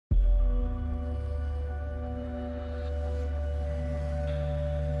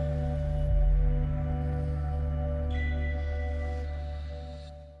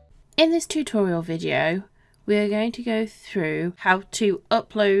In this tutorial video, we are going to go through how to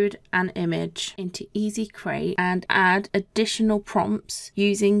upload an image into EasyCreate and add additional prompts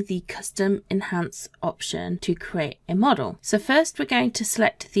using the custom enhance option to create a model. So first we're going to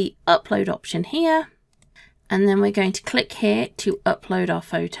select the upload option here, and then we're going to click here to upload our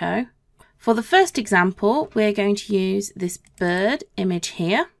photo. For the first example, we're going to use this bird image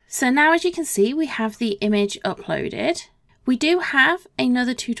here. So now, as you can see, we have the image uploaded. We do have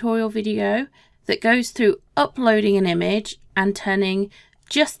another tutorial video that goes through uploading an image and turning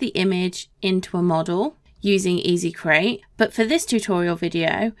just the image into a model using EasyCreate. But for this tutorial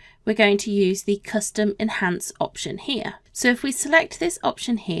video, we're going to use the custom enhance option here. So if we select this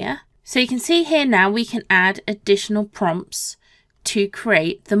option here, so you can see here now we can add additional prompts to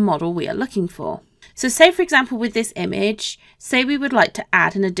create the model we are looking for. So say, for example, with this image, say we would like to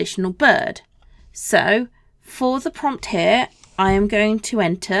add an additional bird. So for the prompt here, I am going to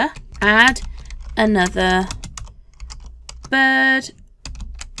enter add another bird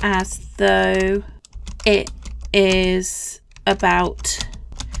as though it is about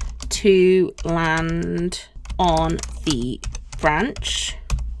to land on the branch.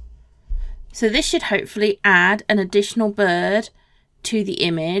 So this should hopefully add an additional bird to the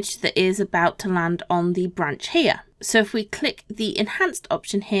image that is about to land on the branch here. So if we click the enhanced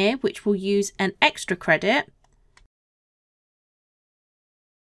option here, which will use an extra credit,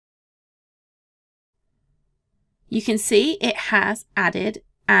 you can see it has added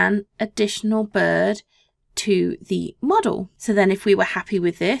an additional bird to the model. So then if we were happy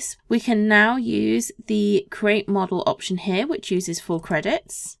with this, we can now use the create model option here, which uses full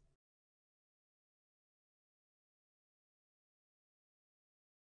credits.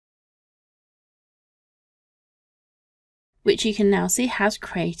 Which you can now see has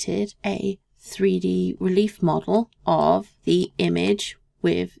created a 3D relief model of the image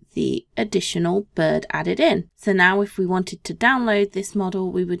with the additional bird added in. So now if we wanted to download this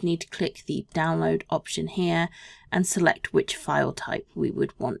model, we would need to click the download option here and select which file type we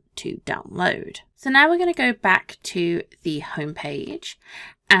would want to download. So now we're going to go back to the home page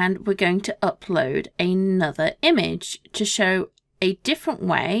and we're going to upload another image to show a different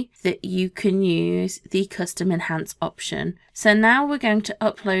way that you can use the custom enhance option. So now we're going to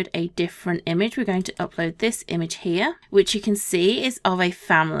upload a different image. We're going to upload this image here, which you can see is of a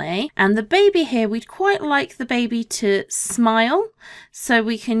family. And the baby here, we'd quite like the baby to smile. So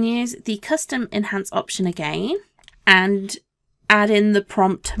we can use the custom enhance option again and add in the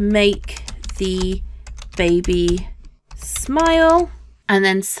prompt, make the baby smile, and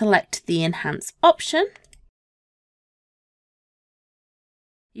then select the enhance option.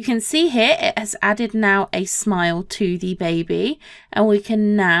 You can see here it has added now a smile to the baby, and we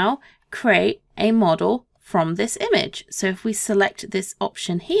can now create a model from this image. So if we select this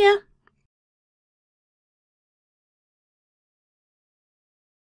option here,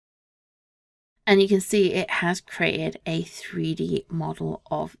 and you can see it has created a 3D model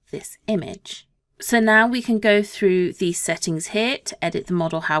of this image. So now we can go through these settings here to edit the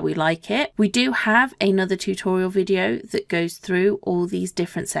model how we like it. We do have another tutorial video that goes through all these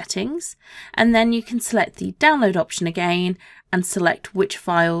different settings, and then you can select the download option again and select which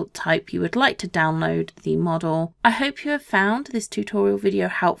file type you would like to download the model. I hope you have found this tutorial video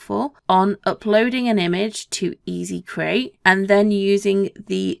helpful on uploading an image to EasyCreate and then using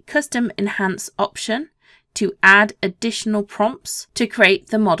the custom enhance option to add additional prompts to create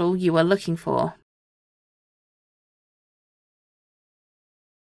the model you are looking for.